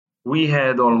we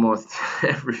had almost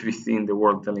every VC in the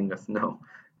world telling us no,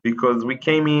 because we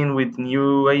came in with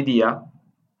new idea.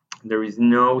 There is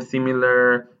no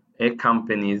similar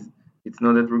companies. It's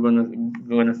not that we're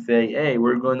gonna say, hey,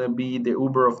 we're gonna be the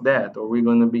Uber of that, or we're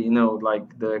gonna be,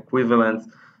 like the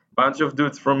equivalent. Bunch of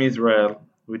dudes from Israel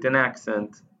with an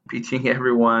accent pitching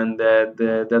everyone that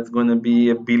that's gonna be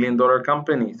 $1 billion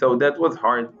company. So that was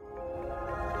hard.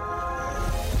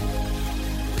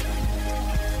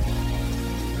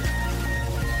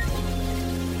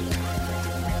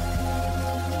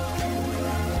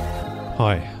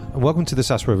 Hi, and welcome to the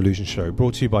SaaS Revolution Show,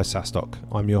 brought to you by SaaStock.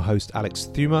 I'm your host, Alex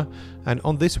Thuma, and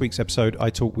on this week's episode, I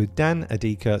talk with Dan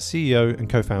Adika, CEO and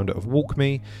co-founder of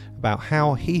WalkMe, about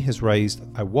how he has raised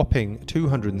a whopping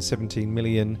 $217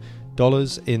 million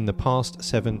in the past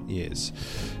 7 years.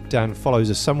 Dan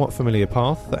follows a somewhat familiar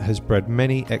path that has bred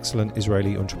many excellent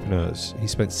Israeli entrepreneurs. He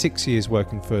spent 6 years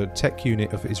working for tech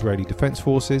unit of Israeli Defense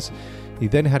Forces. He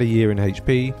then had a year in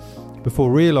HP,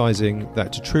 before realising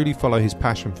that to truly follow his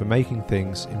passion for making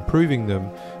things, improving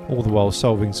them, all the while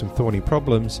solving some thorny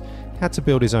problems, he had to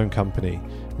build his own company.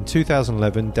 In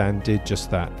 2011, Dan did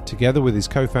just that. Together with his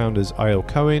co-founders Ayel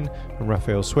Cohen and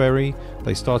Raphael Swery,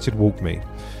 they started WalkMe.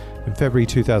 In February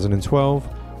 2012,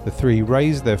 the three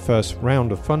raised their first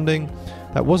round of funding.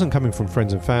 That wasn't coming from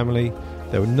friends and family.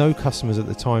 There were no customers at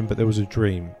the time, but there was a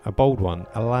dream, a bold one: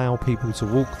 allow people to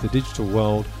walk the digital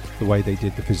world the way they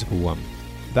did the physical one.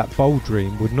 That bold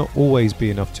dream would not always be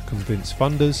enough to convince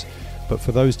funders, but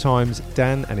for those times,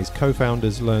 Dan and his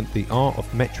co-founders learnt the art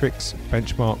of metrics,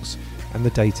 benchmarks, and the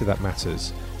data that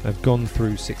matters, and have gone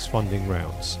through 6 funding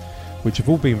rounds, which have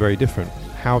all been very different.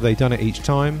 How have they done it each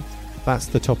time? That's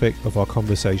the topic of our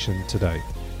conversation today.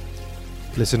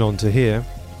 Listen on to hear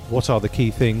what are the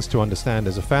key things to understand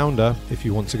as a founder if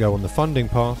you want to go on the funding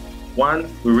path. One,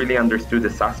 we really understood the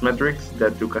SaaS metrics.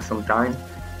 That took us some time.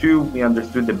 2, we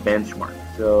understood the benchmark.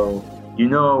 So,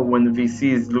 when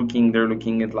VC is looking, they're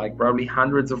looking at like probably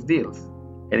hundreds of deals.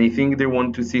 And I think they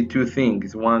want to see 2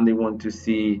 things. One, they want to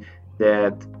see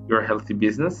that you're a healthy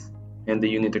business and the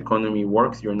unit economy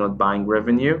works, you're not buying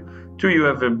revenue. 2, you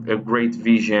have a great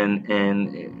vision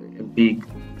and a big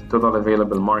total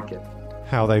available market.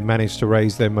 How they managed to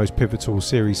raise their most pivotal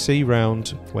Series C round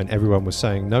when everyone was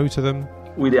saying no to them.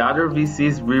 With the other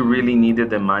VCs, we really needed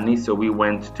the money, so we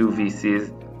went to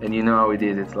VCs. And you know how it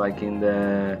is. It's like in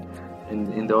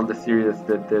all the series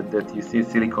that you see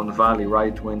Silicon Valley,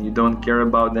 right? When you don't care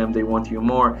about them, they want you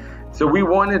more. So we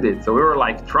wanted it. So we were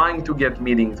like trying to get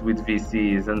meetings with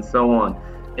VCs and so on.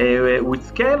 With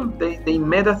Scale, they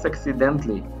met us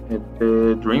accidentally at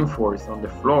the Dreamforce on the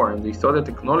floor, and they saw the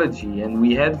technology. And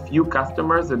we had few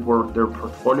customers that were their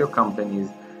portfolio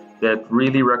companies that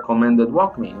really recommended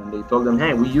WalkMe. And they told them,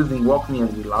 hey, we're using WalkMe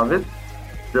and we love it.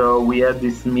 So we had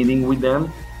this meeting with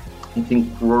them. I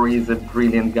think Rory is a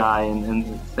brilliant guy, and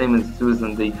same as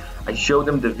Susan. I showed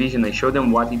them the vision, I showed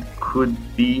them what it could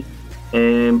be,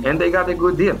 and they got a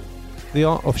good deal. The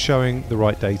art of showing the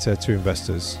right data to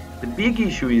investors. The big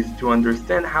issue is to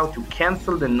understand how to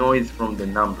cancel the noise from the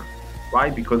number. Why?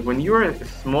 Because when you're a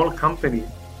small company,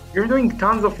 you're doing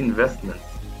tons of investments.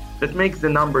 That makes the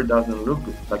number doesn't look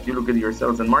good. Like you look at your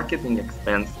sales and marketing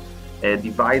expense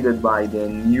divided by the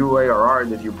new ARR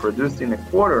that you produced in a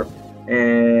quarter,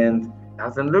 and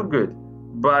doesn't look good.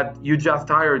 But you just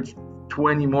hired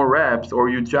 20 more reps, or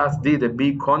you just did a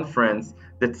big conference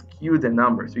that skewed the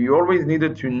numbers. So you always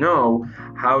needed to know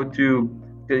how to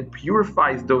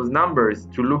purify those numbers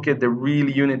to look at the real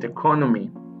unit economy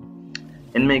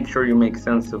and make sure you make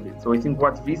sense of it. So I think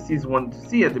what VCs want to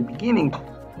see at the beginning,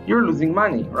 you're losing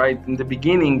money, right? In the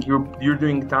beginning, you're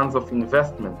doing tons of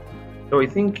investment. So I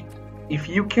think if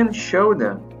you can show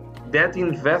them that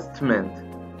investment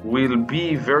will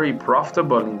be very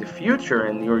profitable in the future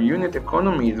and your unit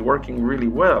economy is working really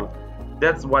well,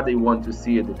 that's what they want to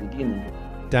see at the beginning.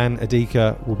 Dan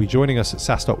Adika will be joining us at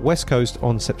SaaStock West Coast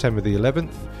on September the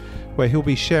 11th, where he'll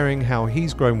be sharing how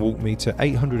he's grown WalkMe to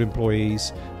 800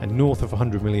 employees and north of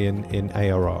 100 million in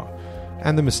ARR,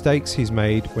 and the mistakes he's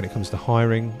made when it comes to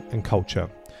hiring and culture.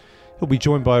 He'll be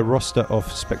joined by a roster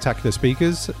of spectacular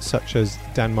speakers such as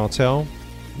Dan Martell,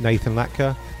 Nathan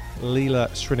Latka, Leela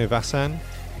Srinivasan,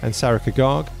 and Sarika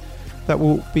Garg that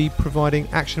will be providing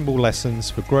actionable lessons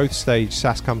for growth stage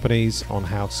SaaS companies on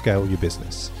how to scale your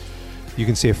business. You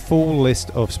can see a full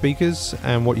list of speakers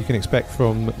and what you can expect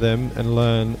from them and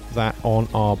learn that on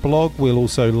our blog. We'll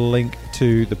also link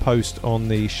to the post on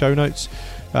the show notes.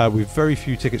 With very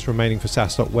few tickets remaining for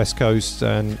SaaStock West Coast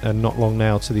and not long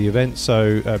now to the event,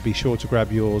 so be sure to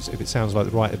grab yours if it sounds like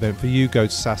the right event for you. Go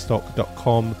to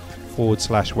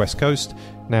saastock.com/West Coast.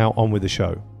 Now on with the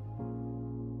show.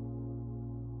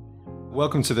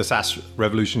 Welcome to the SaaS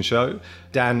Revolution Show.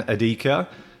 Dan Adika,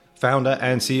 founder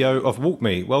and CEO of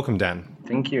WalkMe. Welcome, Dan.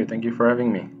 Thank you. Thank you for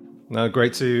having me. No,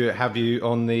 great to have you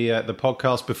on the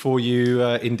podcast before you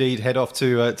indeed head off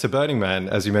to Burning Man,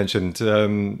 as you mentioned.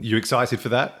 You excited for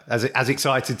that? As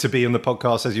excited to be on the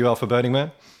podcast as you are for Burning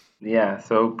Man? Yeah,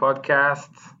 so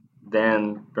podcasts,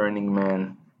 then Burning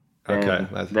Man, then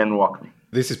WalkMe.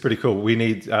 This is pretty cool. We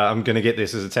need. I'm going to get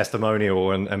this as a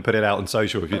testimonial and put it out on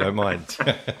social if you don't mind.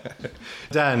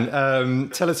 Dan,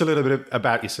 tell us a little bit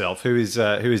about yourself. Who is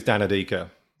Dan Adika?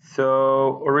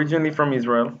 So originally from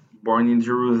Israel, born in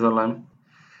Jerusalem.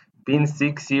 Been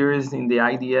 6 years in the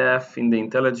IDF, in the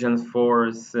intelligence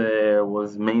force.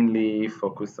 Was mainly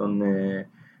focused on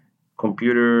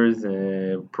computers,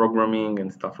 programming,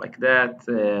 and stuff like that.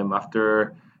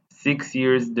 After 6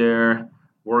 years there.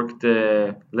 Worked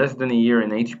less than a year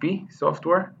in HP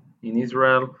software in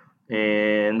Israel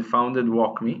and founded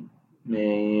WalkMe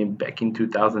back in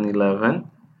 2011.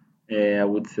 I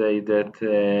would say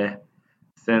that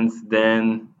since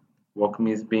then,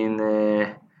 WalkMe has been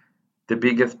the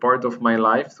biggest part of my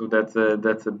life. So that's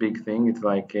a big thing. It's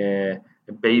like a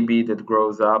baby that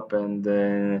grows up and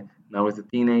now is a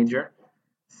teenager.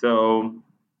 So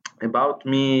about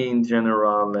me in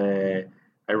general,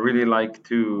 I really like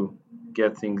to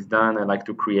get things done. I like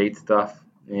to create stuff.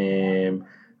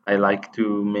 I like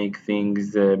to make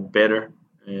things better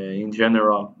in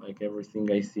general. Like everything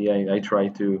I see, I try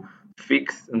to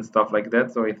fix and stuff like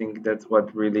that. So I think that's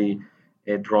what really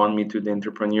drawn me to the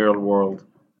entrepreneurial world,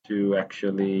 to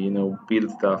actually,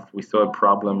 build stuff. We saw a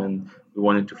problem and we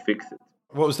wanted to fix it.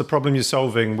 What was the problem you're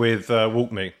solving with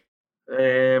WalkMe?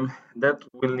 That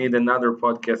will need another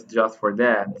podcast just for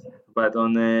that. But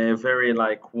on a very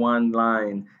one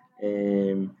line,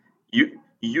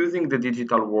 using the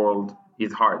digital world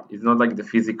is hard. It's not like the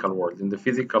physical world. In the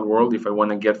physical world, if I want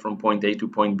to get from point A to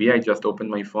point B, I just open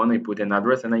my phone, I put an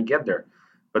address, and I get there.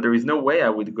 But there is no way I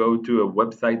would go to a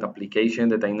website application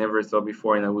that I never saw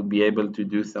before and I would be able to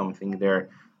do something there,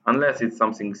 unless it's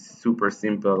something super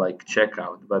simple like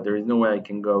checkout. But there is no way I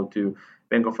can go to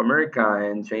Bank of America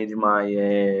and change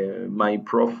my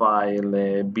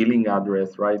profile billing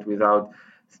address, right, without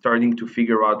starting to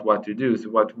figure out what to do. So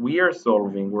what we are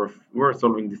solving, we're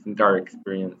solving this entire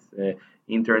experience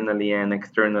internally and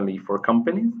externally for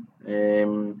companies.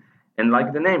 And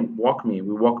like the name, WalkMe,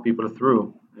 we walk people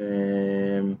through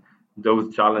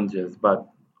those challenges. But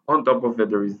on top of it,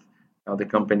 there is the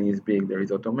company is big. There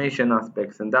is automation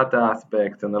aspects and data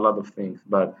aspects and a lot of things.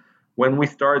 But when we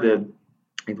started,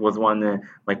 it was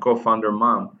my co-founder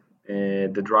mom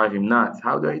that drive him nuts.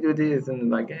 How do I do this? And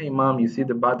like, hey mom, you see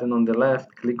the button on the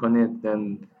left, click on it.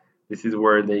 Then this is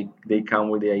where they come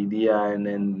with the idea. And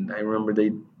then I remember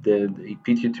they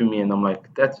pitch it to me and I'm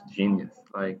like, that's genius.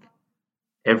 Like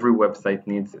every website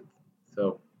needs it.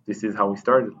 So this is how we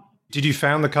started. Did you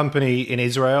found the company in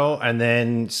Israel and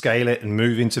then scale it and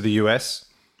move into the US?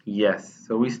 Yes.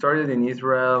 So we started in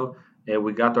Israel.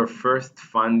 We got our first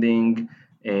funding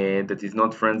that is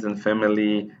not friends and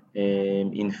family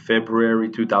in February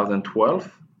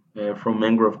 2012 from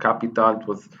Mangrove Capital. It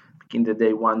was back in the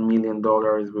day $1 million.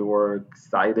 We were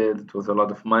excited. It was a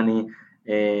lot of money.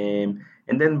 And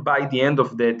then by the end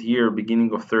of that year,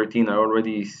 beginning of 13, I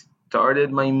already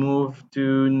started my move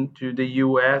to the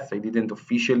US. I didn't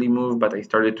officially move, but I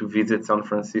started to visit San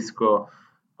Francisco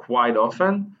quite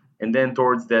often. And then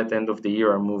towards that end of the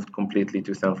year, I moved completely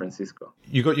to San Francisco.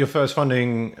 You got your first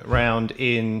funding round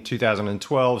in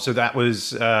 2012. So that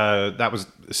was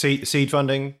seed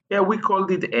funding? Yeah, we called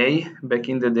it A back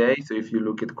in the day. So if you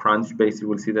look at Crunchbase, you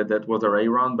will see that was our A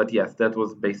round. But yes, that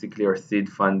was basically our seed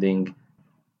funding.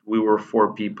 We were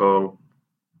 4 people,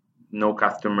 no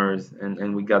customers,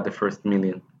 and we got the first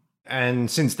million. And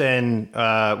since then,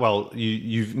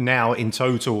 you've now in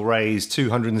total raised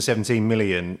 217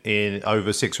 million in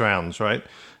over 6 rounds, right?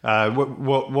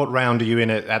 What round are you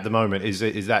in at the moment? Is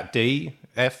that D,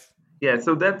 F? Yeah,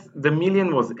 so that's the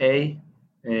million was A.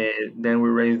 Then we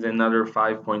raised another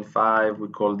 5.5. We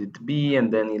called it B,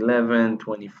 and then 11,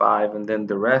 25, and then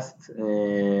the rest.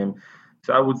 So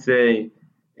I would say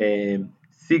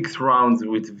 6 rounds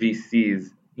with VCs,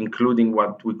 including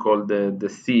what we call the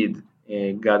seed.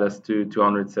 Got us to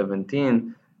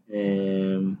 217.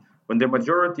 When the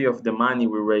majority of the money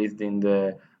we raised in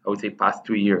the, I would say, past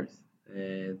 2 years.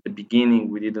 At the beginning,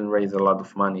 we didn't raise a lot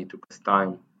of money. It took us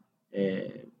time.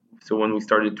 So when we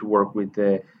started to work with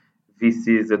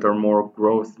VCs that are more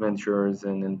growth ventures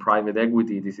and private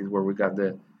equity, this is where we got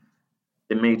the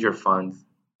major funds.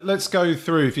 Let's go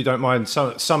through, if you don't mind,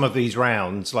 some of these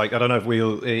rounds. Like, I don't know if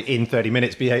we'll, in 30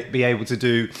 minutes, be able to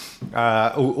do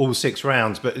all 6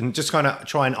 rounds, but just kind of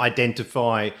try and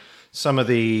identify some of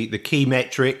the key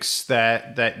metrics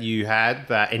that you had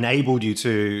that enabled you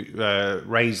to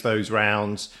raise those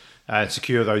rounds,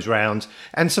 secure those rounds,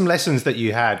 and some lessons that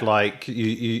you had, like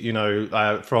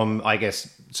from, I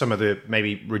guess, some of the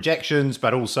maybe rejections,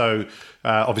 but also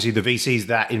obviously the VCs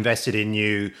that invested in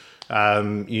you.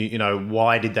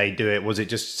 Why did they do it? Was it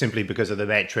just simply because of the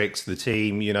metrics, the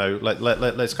team?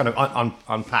 Let's kind of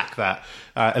unpack that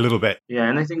a little bit. Yeah,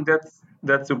 and I think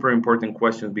that's super important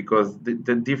question, because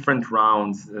the different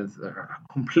rounds are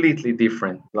completely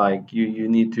different. Like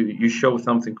you show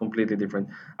something completely different.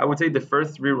 I would say the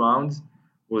first 3 rounds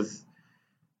was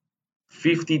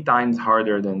 50 times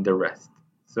harder than the rest.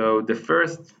 So the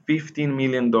first $15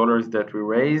 million that we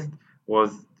raised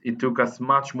it took us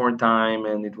much more time,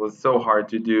 and it was so hard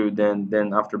to do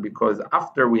than after, because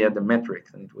after we had the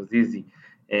metrics and it was easy.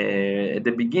 At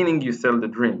the beginning, you sell the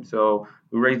dream. So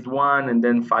we raised 1 and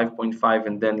then 5.5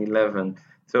 and then 11.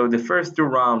 So the first 2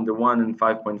 rounds, the 1 and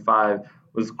 5.5,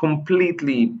 was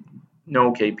completely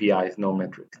no KPIs, no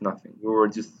metrics, nothing. We were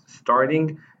just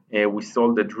starting. We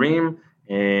sold the dream.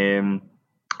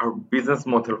 Our business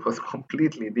model was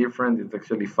completely different. It's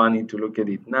actually funny to look at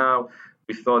it now.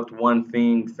 We thought one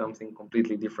thing, something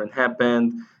completely different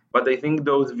happened. But I think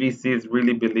those VCs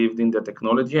really believed in the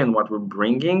technology and what we're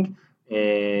bringing,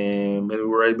 and we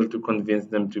were able to convince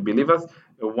them to believe us.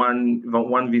 One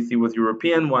VC was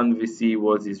European, one VC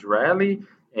was Israeli,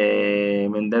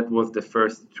 and that was the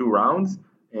first 2 rounds.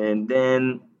 And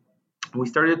then we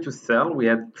started to sell. We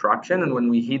had traction, and when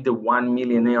we hit the 1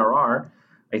 million ARR,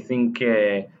 I think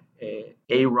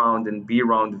A round and B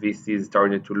round VCs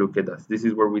started to look at us. This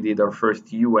is where we did our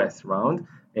first US round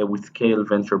with Scale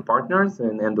Venture Partners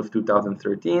in end of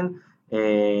 2013,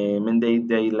 and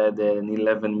they led an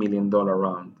 $11 million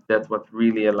round. That's what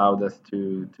really allowed us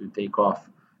to take off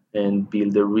and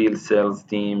build a real sales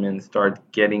team and start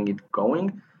getting it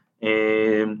going.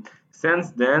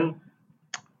 Since then,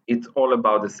 it's all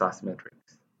about the SaaS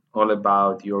metrics, all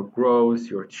about your growth,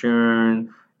 your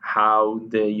churn, how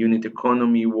the unit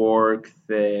economy works,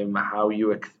 how you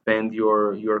expand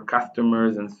your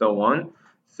customers, and so on.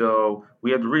 So we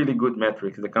had really good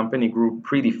metrics. The company grew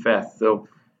pretty fast. So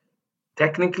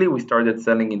technically, we started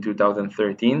selling in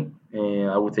 2013.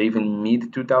 I would say even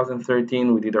mid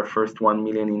 2013, we did our first 1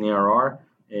 million in ARR.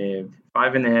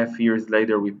 5.5 years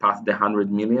later, we passed the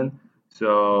 100 million.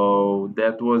 So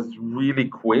that was really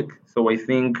quick. So I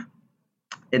think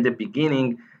at the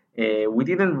beginning, we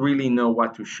didn't really know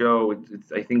what to show.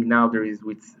 I think now there is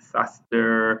with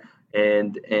Saster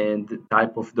and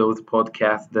type of those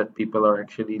podcasts that people are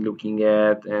actually looking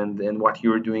at, and what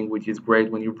you're doing, which is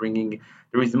great when you're bringing.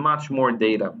 There is much more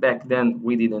data. Back then,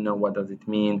 we didn't know what does it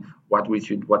mean, what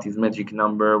is magic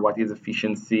number, what is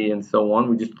efficiency, and so on.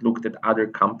 We just looked at other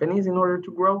companies in order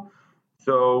to grow.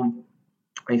 So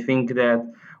I think that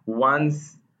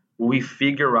once we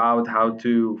figure out how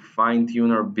to fine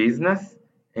tune our business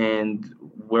and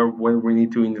where we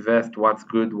need to invest, what's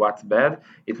good, what's bad,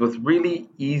 it was really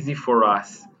easy for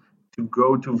us to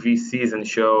go to VCs and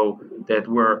show that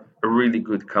we're a really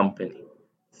good company.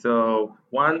 So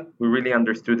one, we really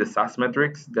understood the SaaS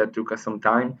metrics. That took us some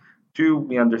time. Two,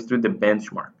 we understood the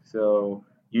benchmark. So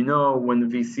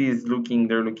when VC is looking,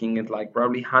 they're looking at like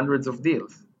probably hundreds of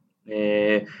deals.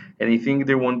 And I think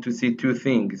they want to see 2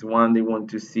 things. One, they want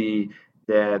to see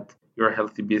that you're a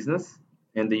healthy business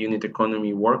and the unit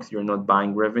economy works, you're not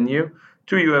buying revenue.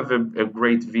 2, you have a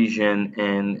great vision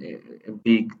and a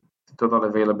big total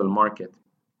available market.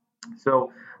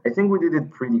 So I think we did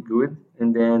it pretty good.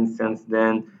 And then since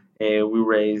then, we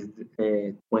raised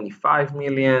 25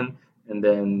 million, and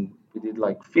then we did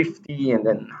like 50 and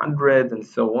then 100 and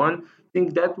so on. I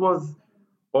think that was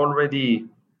already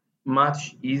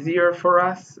much easier for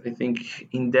us. I think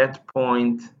in that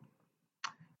point,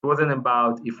 it wasn't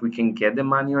about if we can get the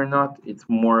money or not. It's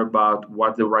more about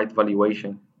what's the right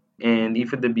valuation. And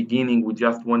if at the beginning we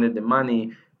just wanted the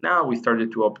money, now we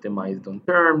started to optimize on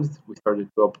terms. We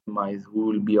started to optimize who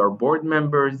will be our board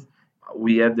members.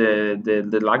 We had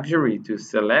the luxury to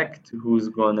select who's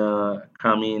gonna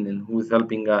come in and who's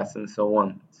helping us and so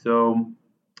on. So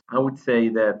I would say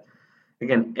that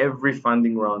again, every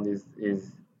funding round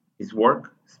is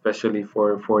work, especially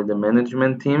for the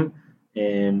management team.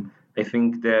 And I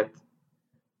think that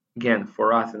again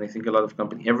for us, and I think a lot of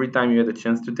companies, every time you had a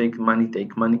chance to take money,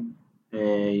 take money.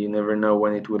 You never know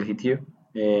when it will hit you.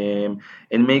 And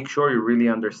make sure you really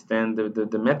understand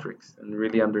the metrics and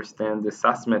really understand the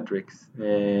SaaS metrics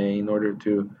in order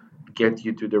to get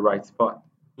you to the right spot.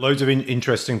 Loads of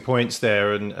interesting points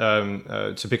there, and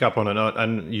to pick up on it,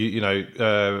 and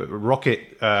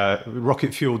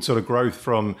rocket fueled sort of growth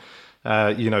from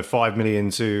 5 million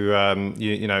to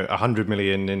 100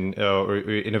 million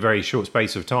in a very short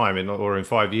space of time, or in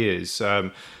 5 years.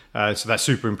 So that's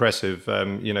super impressive.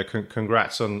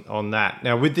 Congrats on that.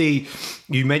 Now,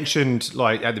 you mentioned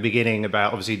like at the beginning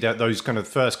about obviously those kind of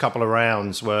first couple of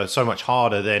rounds were so much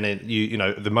harder than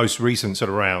the most recent sort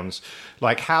of rounds.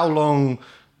 Like, how long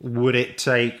would it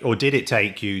take, or did it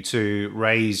take you to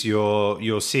raise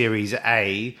your Series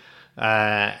A?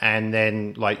 And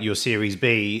then like your Series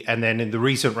B, and then in the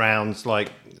recent rounds,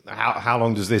 like how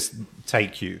long does this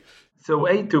take you? So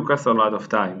A took us a lot of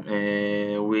time.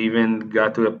 We even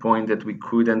got to a point that we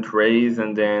couldn't raise,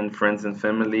 and then friends and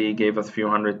family gave us a few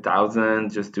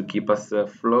 100,000 just to keep us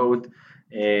afloat,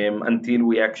 until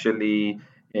we actually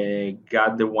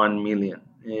got the 1 million.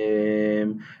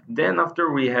 Then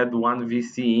after we had one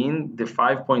VC in, the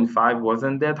 5.5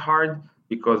 wasn't that hard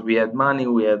because we had money,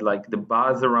 we had like the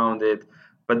buzz around it.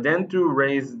 But then to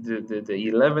raise the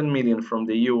 11 million from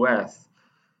the US,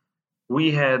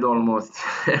 we had almost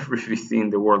every VC in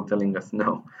the world telling us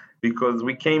no, because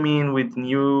we came in with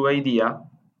new idea.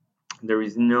 There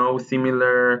is no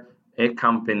similar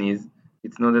companies.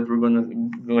 It's not that we're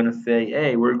gonna say,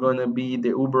 hey, we're gonna be the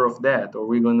Uber of that, or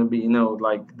we're gonna be,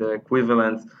 like the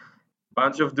equivalent.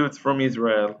 Bunch of dudes from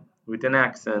Israel with an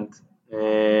accent,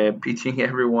 pitching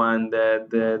everyone that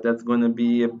that's gonna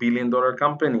be $1 billion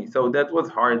company. So that was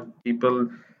hard. People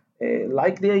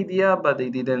liked the idea, but they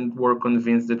were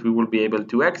convinced that we will be able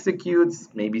to execute.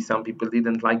 Maybe some people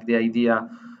didn't like the idea.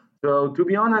 So to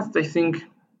be honest, I think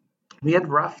we had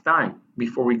rough time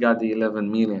before we got the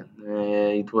 11 million.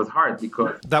 It was hard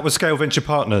because that was Scale Venture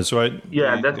Partners, right?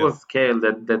 Yeah, that was Scale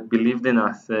that believed in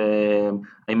us.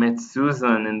 I met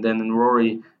Susan and then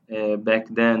Rory back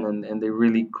then, and they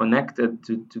really connected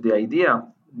to the idea.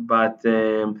 But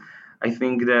I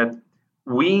think that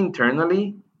we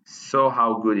internally saw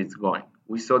how good it's going.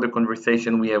 We saw the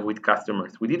conversation we have with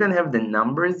customers. We didn't have the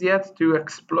numbers yet to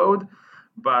explode,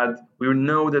 but we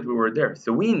know that we were there.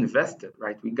 So we invested,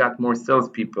 right? We got more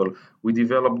salespeople. We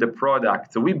developed the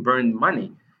product. So we burned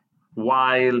money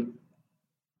while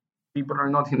people are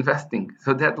not investing.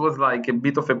 So that was like a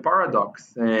bit of a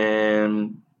paradox.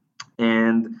 And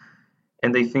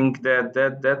I think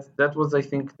that was, I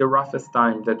think, the roughest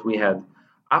time that we had.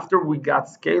 After we got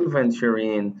Scale Venture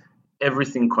in,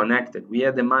 everything connected. We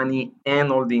had the money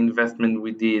and all the investment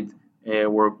we did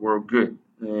were good.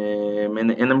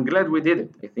 And I'm glad we did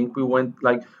it. I think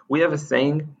we have a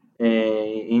saying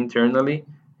internally,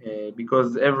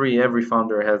 because every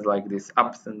founder has like this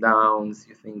ups and downs.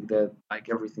 You think that like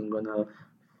everything gonna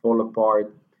fall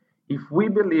apart. If we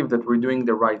believe that we're doing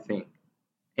the right thing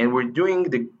and we're doing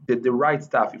the right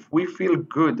stuff, if we feel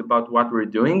good about what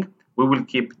we're doing, we will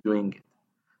keep doing it.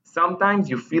 Sometimes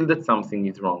you feel that something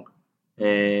is wrong,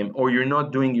 or you're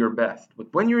not doing your best. But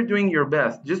when you're doing your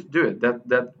best, just do it.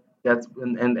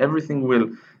 And everything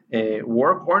will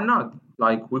work or not.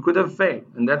 Like we could have failed,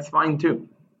 and that's fine too.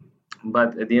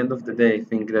 But at the end of the day, I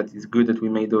think that it's good that we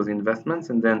made those investments,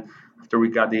 and then after we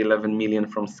got the 11 million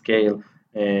from Scale,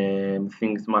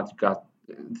 things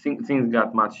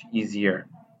got much easier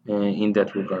in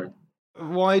that regard.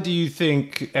 Why do you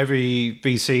think every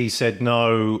VC said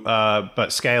no,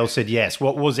 but Scale said yes?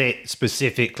 What was it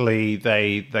specifically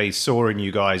they saw in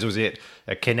you guys? Was it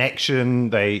a connection?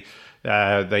 They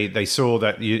saw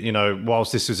that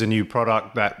whilst this is a new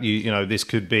product, that this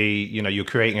could be, you're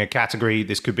creating a category,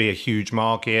 this could be a huge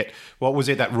market. What was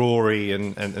it that Rory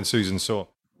and Susan saw?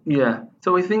 Yeah,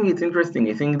 so I think it's interesting.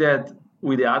 I think that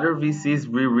with the other VCs,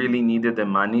 we really needed the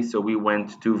money, so we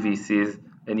went to VCs,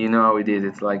 and you know how we did.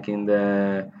 It's like in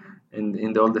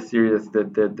all the series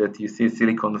that you see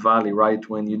Silicon Valley, right?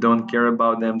 When you don't care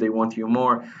about them, they want you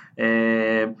more.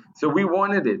 So we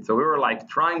wanted it. So we were like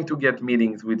trying to get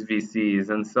meetings with VCs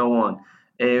and so on.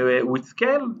 With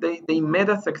Scale, they met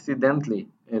us accidentally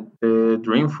at the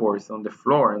Dreamforce on the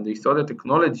floor, and they saw the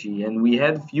technology. And we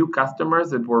had few customers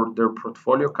that were their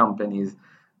portfolio companies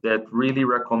that really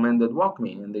recommended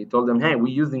WalkMe, and they told them, "Hey,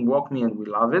 we're using WalkMe and we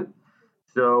love it."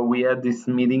 So we had this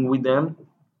meeting with them.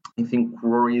 I think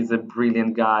Rory is a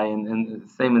brilliant guy, and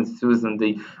same as Susan.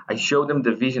 I showed them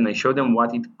the vision, I showed them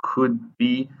what it could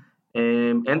be,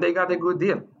 and they got a good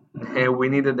deal. We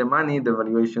needed the money, the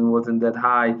valuation wasn't that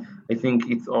high. I think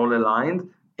it's all aligned,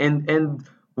 and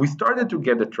we started to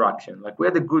get the traction. Like we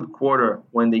had a good quarter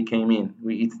when they came in.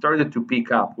 It started to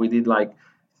pick up. We did like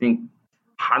I think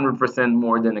 100%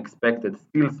 more than expected.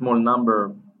 Still small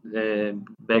number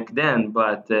back then,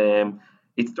 but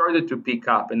it started to pick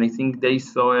up, and I think they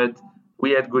saw it.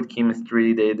 We had good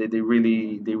chemistry. They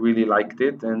really liked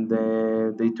it, and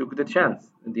they took the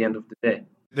chance at the end of the day.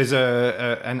 There's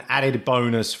an added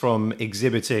bonus from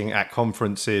exhibiting at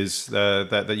conferences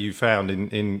that you found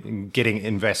in getting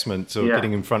investments or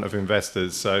getting in front of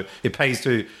investors. So it pays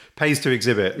to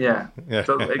exhibit. Yeah.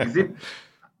 So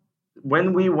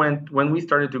when we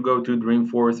started to go to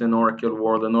Dreamforce and Oracle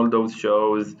World and all those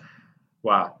shows,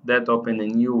 wow, that opened a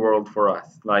new world for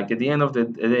us. Like at the end of the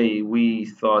day, we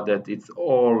thought that it's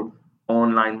all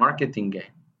online marketing game.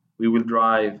 We will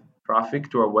drive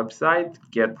traffic to our website,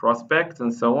 get prospects,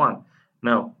 and so on.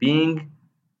 Now,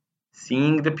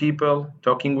 seeing the people,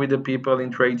 talking with the people in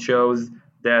trade shows,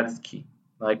 that's key.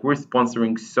 Like we're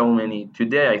sponsoring so many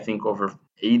today. I think over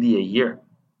 80 a year.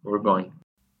 We're going.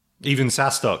 Even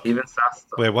SaaStock.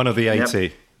 We're one of the 80.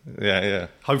 Yep. Yeah.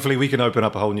 Hopefully we can open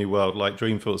up a whole new world like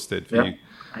Dreamforce did for you.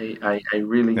 I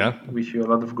really wish you a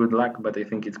lot of good luck, but I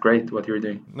think it's great what you're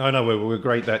doing. No, we're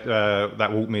great that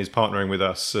WalkMe is partnering with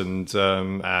us, and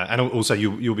also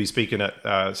you'll be speaking at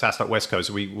SaaStock West Coast.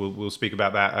 So we'll speak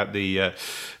about that at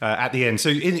the end. So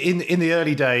in the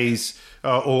early days,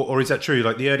 or is that true?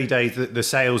 Like the early days, the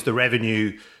sales, the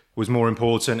revenue was more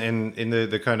important in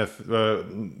the kind of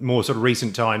more sort of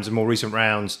recent times and more recent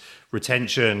rounds,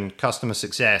 retention, customer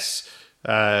success.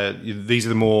 These are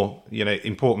the more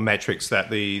important metrics that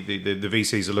the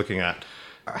VCs are looking at.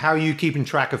 How are you keeping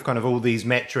track of kind of all these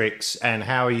metrics, and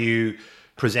how are you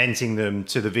presenting them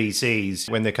to the VCs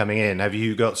when they're coming in? Have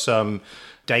you got some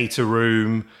data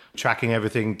room tracking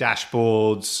everything,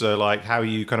 dashboards? Like how are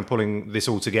you kind of pulling this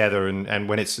all together and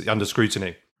when it's under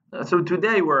scrutiny? So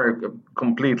today we're a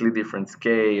completely different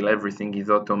scale. Everything is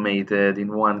automated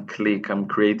in one click. I'm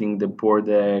creating the board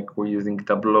deck. We're using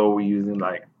Tableau.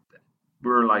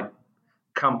 We're like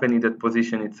company that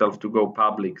position itself to go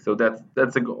public. So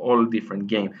that's a all different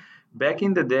game. Back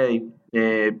in the day,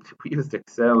 we used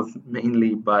Excel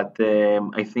mainly, but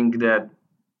I think that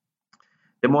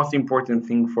the most important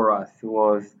thing for us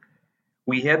was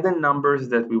we had the numbers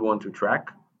that we want to track,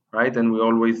 right? And we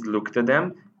always looked at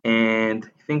them. And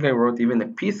I think I wrote even a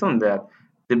piece on that.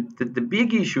 The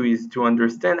big issue is to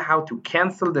understand how to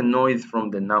cancel the noise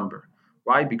from the number.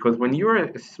 Why? Because when you're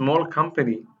a small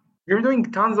company, you're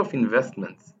doing tons of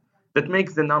investments that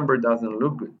makes the number doesn't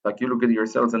look good. Like you look at your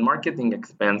sales and marketing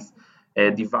expense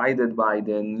divided by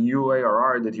the new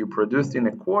ARR that you produced in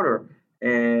a quarter,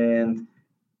 and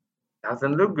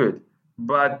doesn't look good.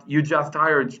 But you just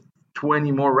hired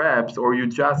 20 more reps, or you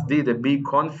just did a big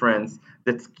conference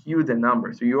that skewed the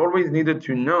numbers. So you always needed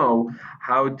to know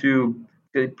how to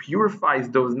purify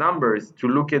those numbers to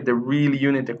look at the real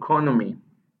unit economy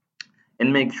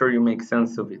and make sure you make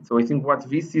sense of it. So I think what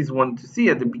VCs want to see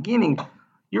at the beginning,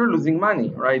 you're losing money,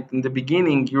 right? In the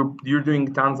beginning, you're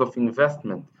doing tons of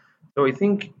investment. So I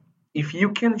think if you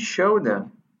can show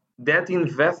them that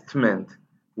investment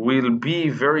will be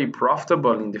very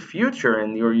profitable in the future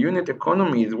and your unit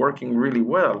economy is working really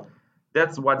well,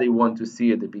 that's what they want to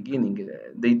see at the beginning.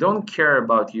 They don't care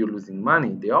about you losing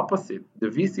money. The opposite. The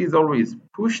VCs always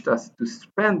pushed us to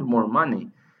spend more money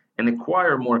and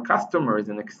acquire more customers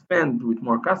and expand with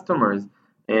more customers.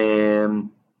 And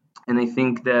I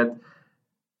think that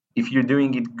if you're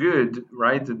doing it good,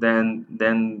 right,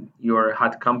 then you're a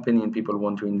hot company and people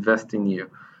want to invest in you.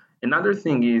 Another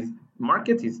thing is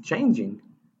market is changing,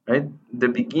 right? The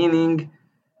beginning,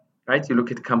 right? You look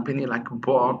at a company like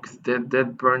Box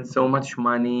that burned so much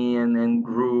money and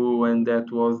grew, and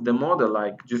that was the model,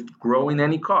 like just grow in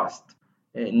any cost.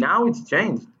 Now it's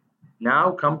changed.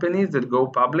 Now companies that go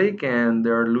public and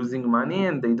they're losing money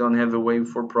and they don't have a way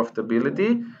for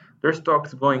profitability, their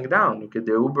stock's going down. Look at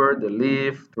the Uber, the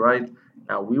Lyft, right?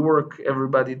 Now WeWork,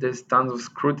 everybody, there's tons of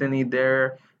scrutiny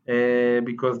there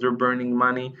because they're burning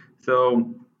money.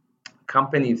 So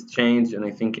companies change, and I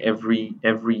think every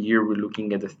year we're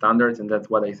looking at the standards, and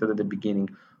that's what I said at the beginning.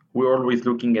 We're always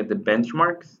looking at the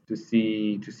benchmarks to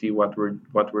see what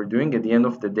we're doing. At the end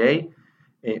of the day,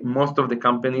 most of the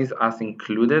companies, us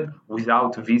included,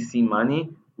 without VC money,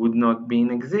 would not be in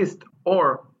exist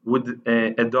or would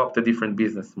adopt a different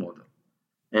business model.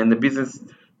 And the business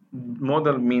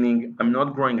model meaning I'm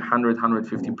not growing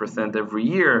 150% every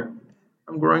year.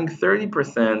 I'm growing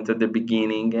 30% at the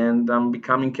beginning, and I'm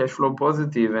becoming cash flow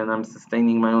positive, and I'm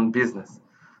sustaining my own business.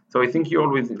 So I think you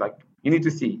always you need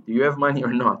to see, do you have money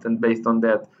or not? And based on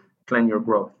that, plan your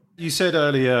growth. You said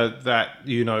earlier that,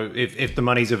 if the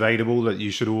money's available, that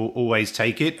you should always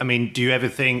take it. I mean, do you ever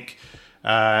think,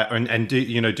 do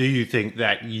you think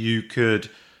that you could,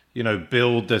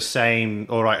 build the same,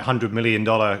 $100 million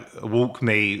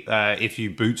WalkMe if you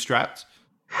bootstrapped?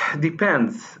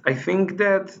 Depends. I think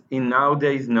that in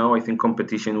nowadays, no, I think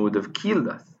competition would have killed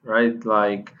us, right?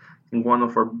 Like think one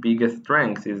of our biggest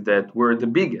strengths is that we're the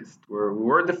biggest. We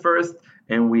were the first,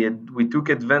 and we took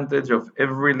advantage of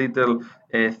every little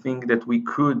thing that we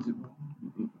could.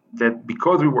 That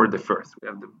because we were the first, we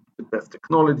have the best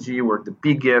technology, we're the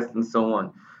biggest, and so on.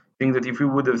 I think that if we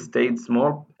would have stayed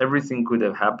small, everything could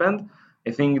have happened.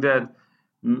 I think that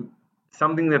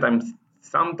something that I'm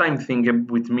sometimes thinking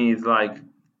with me is like,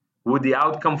 would the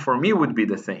outcome for me would be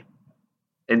the same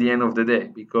at the end of the day,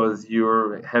 because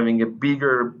you're having a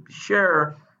bigger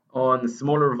share on a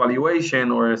smaller valuation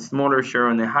or a smaller share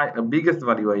on a biggest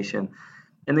valuation.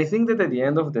 And I think that at the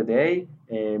end of the day,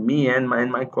 me and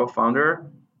my co-founder,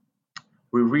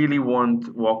 we really want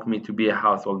WalkMe to be a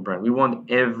household brand. We want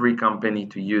every company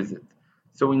to use it.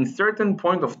 So in certain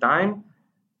point of time,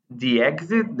 the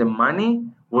exit, the money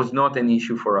was not an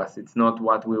issue for us. It's not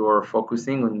what we were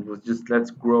focusing on. It was just let's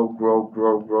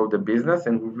grow the business.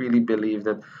 And we really believe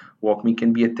that WalkMe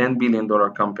can be a $10 billion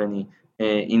company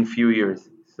in few years.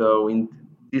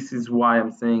 This is why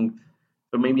I'm saying,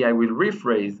 so maybe I will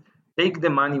rephrase, take the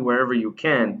money wherever you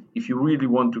can if you really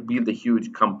want to build a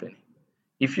huge company.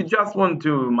 If you just want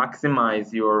to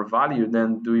maximize your value,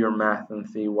 then do your math and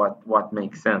see what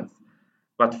makes sense.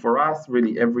 But for us,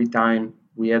 really, every time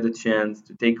we had a chance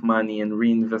to take money and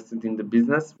reinvest it in the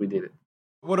business, we did it.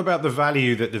 What about the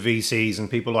value that the VCs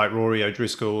and people like Rory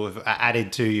O'Driscoll have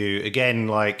added to you? Again,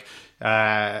 like,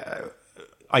 I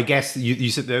guess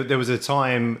you said there was a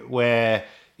time where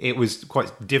it was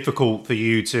quite difficult for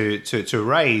you to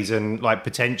raise, and like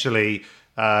potentially,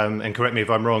 and correct me if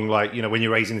I'm wrong, like, you know, when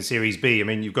you're raising the Series B, I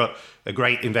mean, you've got a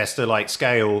great investor like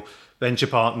Scale Venture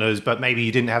Partners, but maybe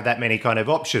you didn't have that many kind of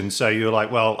options. So you're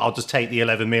like, well, I'll just take the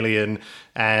 11 million,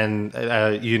 and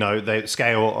you know, they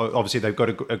Scale, obviously they've got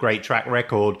a great track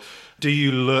record. Do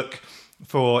you look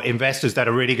for investors that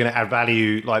are really going to add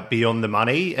value, like beyond the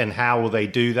money, and how will they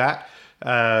do that?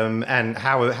 And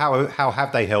how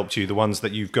have they helped you, the ones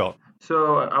that you've got?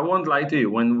 So I won't lie to you.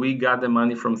 When we got the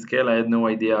money from Scale, I had no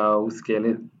idea who Scale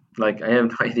is. Like, I have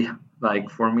no idea.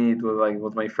 Like, for me, it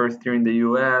was my first year in the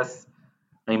US.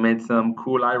 I met some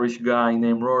cool Irish guy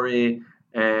named Rory,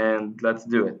 and let's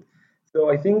do it. So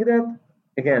I think that,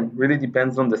 again, really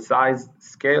depends on the size.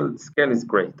 Scale is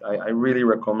great. I really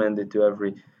recommend it to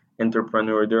every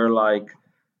entrepreneur. They're like,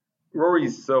 Rory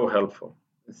is so helpful.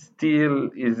 Still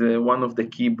is one of the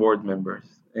key board members.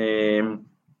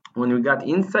 When we got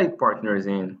Insight Partners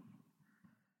in,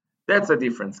 that's a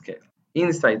different scale.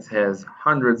 Insights has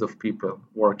hundreds of people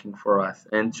working for us,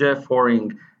 and Jeff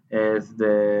Horing as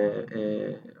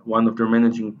the one of their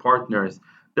managing partners,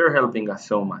 they're helping us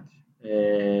so much.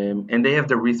 And they have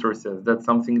the resources. That's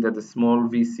something that the small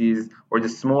VCs or the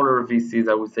smaller VCs,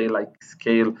 I would say, like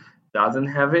Scale, doesn't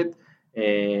have it.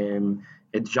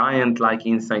 A giant like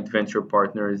Insight Venture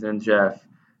Partners and Jeff,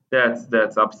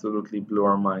 that's absolutely blew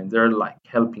our mind. They're like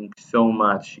helping so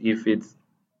much. If it's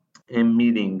in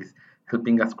meetings,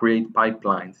 helping us create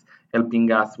pipelines,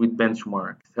 helping us with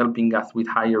benchmarks, helping us with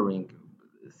hiring.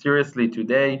 Seriously,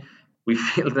 today we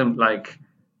feel them like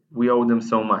we owe them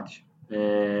so much,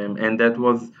 and that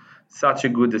was such a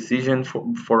good decision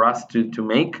for us to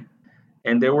make.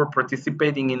 And they were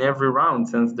participating in every round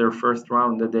since their first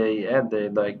round that they had. They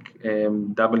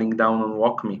doubling down on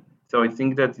WalkMe. So I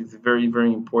think that it's very,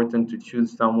 very important to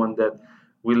choose someone that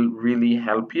will really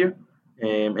help you,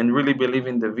 and really believe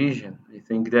in the vision. I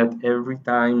think that every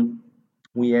time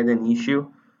we had an issue,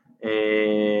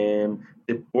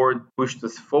 the board pushed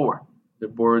us forward. The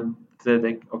board said,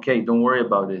 like, okay, don't worry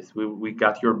about this. We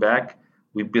got your back.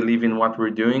 We believe in what we're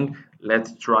doing.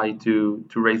 Let's try to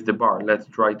raise the bar. Let's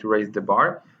try to raise the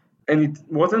bar. And it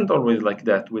wasn't always like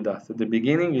that with us. At the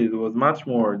beginning, it was much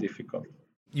more difficult.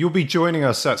 You'll be joining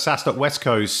us at SaaStock West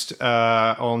Coast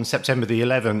on September the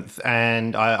 11th,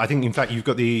 and I think, in fact, you've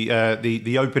got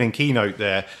the opening keynote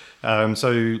there.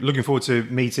 So looking forward to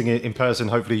meeting it in person.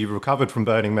 Hopefully, you've recovered from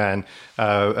Burning Man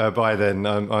by then.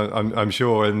 I'm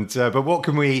sure. And but what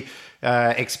can we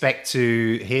expect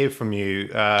to hear from you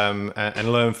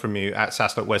and learn from you at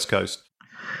SaaStock West Coast?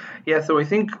 Yeah, so I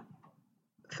think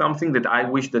something that I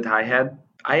wish that I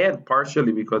had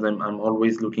partially because I'm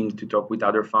always looking to talk with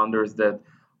other founders that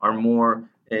are more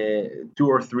 2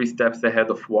 or 3 steps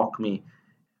ahead of WalkMe.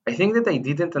 I think that I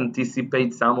didn't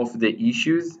anticipate some of the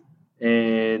issues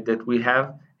that we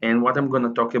have. And what I'm going to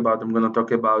talk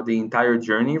about the entire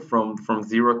journey from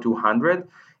 0 to 100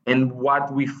 and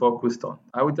what we focused on.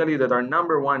 I would tell you that our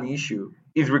number one issue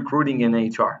is recruiting in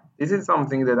HR. This is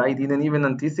something that I didn't even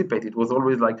anticipate. It was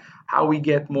always like how we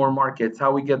get more markets,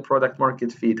 how we get product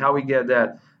market fit, how we get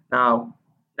that. Now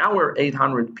we're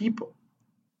 800 people.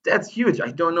 That's huge.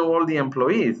 I don't know all the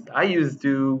employees. I used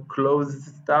to close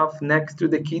stuff next to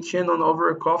the kitchen and over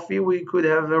a coffee. We could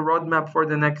have a roadmap for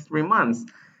the next 3 months.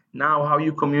 Now, how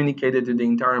you communicate it to the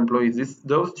entire employees,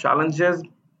 those challenges,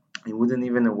 I wasn't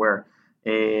even aware.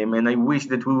 And I wish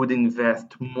that we would invest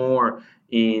more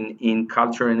in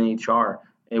culture and HR.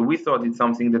 We thought it's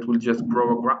something that will just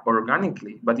grow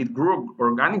organically, but it grew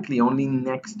organically only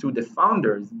next to the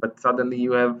founders. But suddenly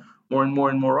you have more and more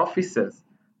and more offices.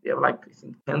 You have like I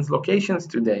think 10 locations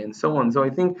today, and so on. So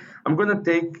I think I'm gonna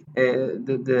take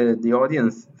the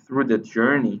audience through the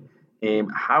journey,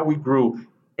 how we grew,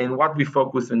 and what we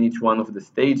focus on each one of the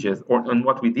stages, or on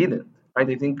what we didn't. Right?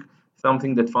 I think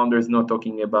something that founders not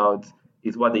talking about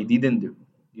is what they didn't do.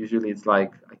 Usually, it's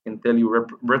like I can tell you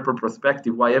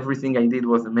retrospective why everything I did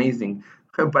was amazing,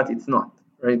 but it's not.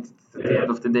 Right? At the end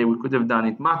of the day, we could have done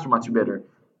it much better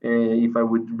if I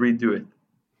would redo it.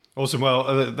 Awesome.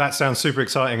 Well, that sounds super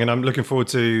exciting, and I'm looking forward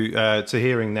to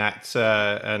hearing that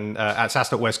and at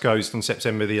SaaS West Coast on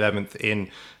September the 11th in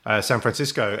San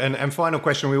Francisco. And final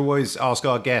question, we always ask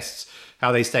our guests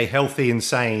how they stay healthy and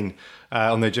sane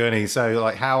on their journey. So,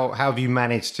 like, how have you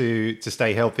managed to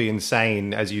stay healthy and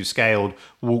sane as you've scaled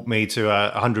WalkMe to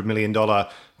a $100 million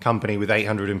company with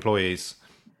 800 employees?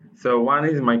 So one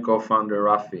is my co-founder,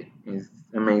 Rafi. He's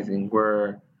amazing.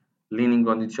 We're leaning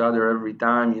on each other every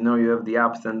time. You have the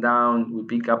ups and downs. We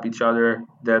pick up each other.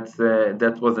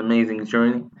 That was amazing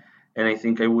journey, and I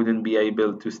think I wouldn't be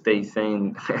able to stay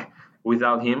sane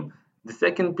without him. The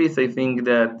second piece, I think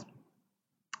that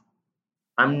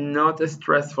I'm not a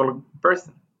stressful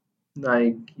person.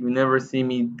 Like you never see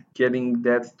me getting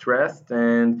that stressed,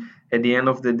 and at the end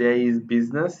of the day, is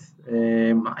business.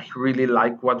 I really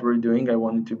like what we're doing. I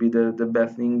want it to be the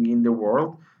best thing in the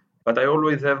world, but I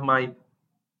always have my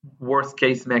worst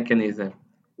case mechanism.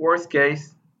 Worst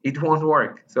case, it won't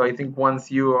work. So I think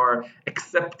once you are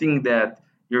accepting that,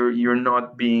 you're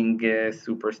not being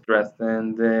super stressed,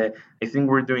 and I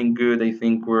think we're doing good. I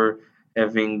think we're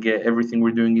having everything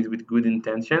we're doing is with good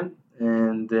intention,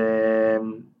 and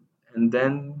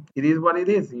then it is what it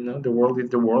is. The world is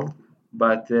the world,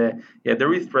 but yeah,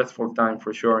 there is stressful time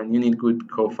for sure, and you need good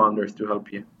co-founders to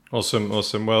help you. Awesome.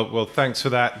 Well, thanks for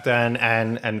that, Dan,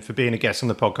 and for being a guest on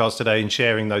the podcast today and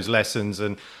sharing those lessons.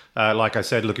 And like I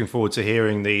said, looking forward to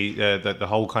hearing the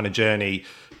whole kind of journey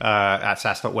at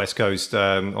SaaS West Coast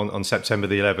on September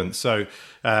the 11th. So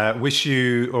wish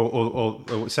you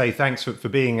or say thanks for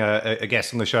being a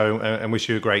guest on the show, and wish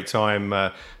you a great time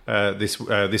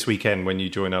this weekend when you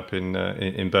join up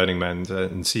in Burning Man,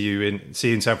 and see you in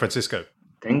San Francisco.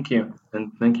 Thank you,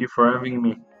 and thank you for having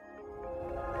me.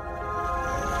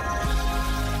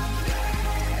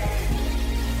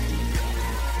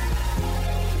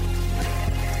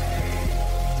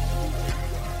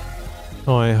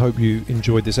 I hope you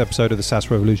enjoyed this episode of the SaaS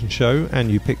Revolution Show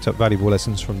and you picked up valuable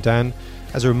lessons from Dan.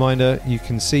 As a reminder, you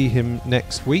can see him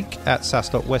next week at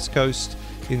SaaS West Coast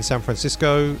in San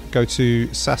Francisco. Go to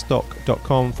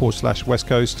saasdoc.com/West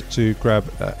Coast to grab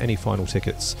any final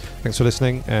tickets. Thanks for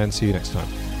listening, and see you next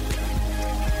time.